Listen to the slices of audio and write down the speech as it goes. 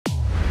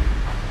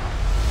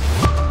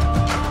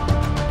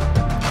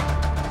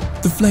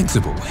The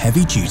flexible,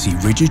 heavy-duty,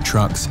 rigid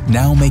trucks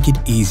now make it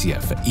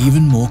easier for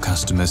even more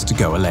customers to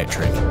go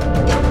electric.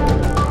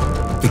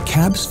 The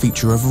cabs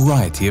feature a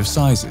variety of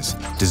sizes,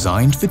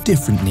 designed for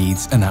different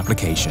needs and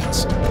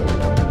applications.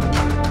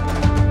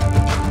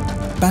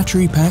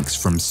 Battery packs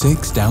from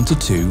 6 down to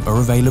 2 are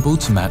available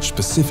to match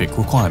specific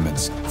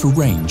requirements for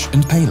range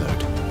and payload.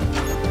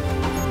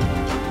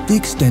 The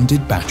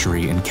extended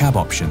battery and cab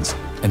options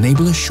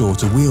enable a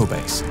shorter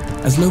wheelbase,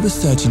 as low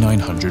as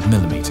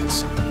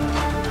 3900mm.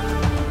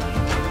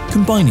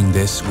 Combining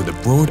this with a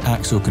broad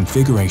axle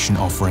configuration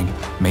offering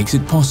makes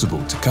it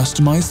possible to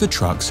customize the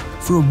trucks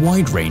for a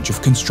wide range of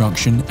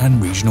construction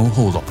and regional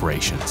haul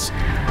operations.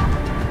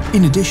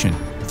 In addition,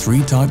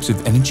 3 types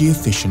of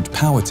energy-efficient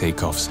power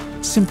takeoffs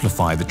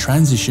simplify the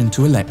transition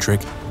to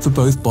electric for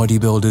both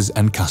bodybuilders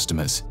and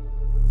customers.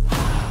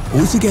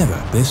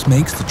 Altogether, this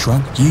makes the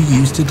truck you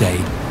use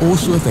today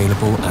also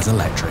available as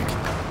electric,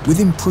 with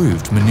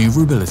improved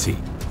maneuverability,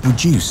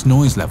 reduced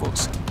noise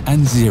levels,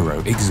 and 0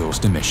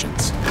 exhaust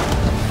emissions.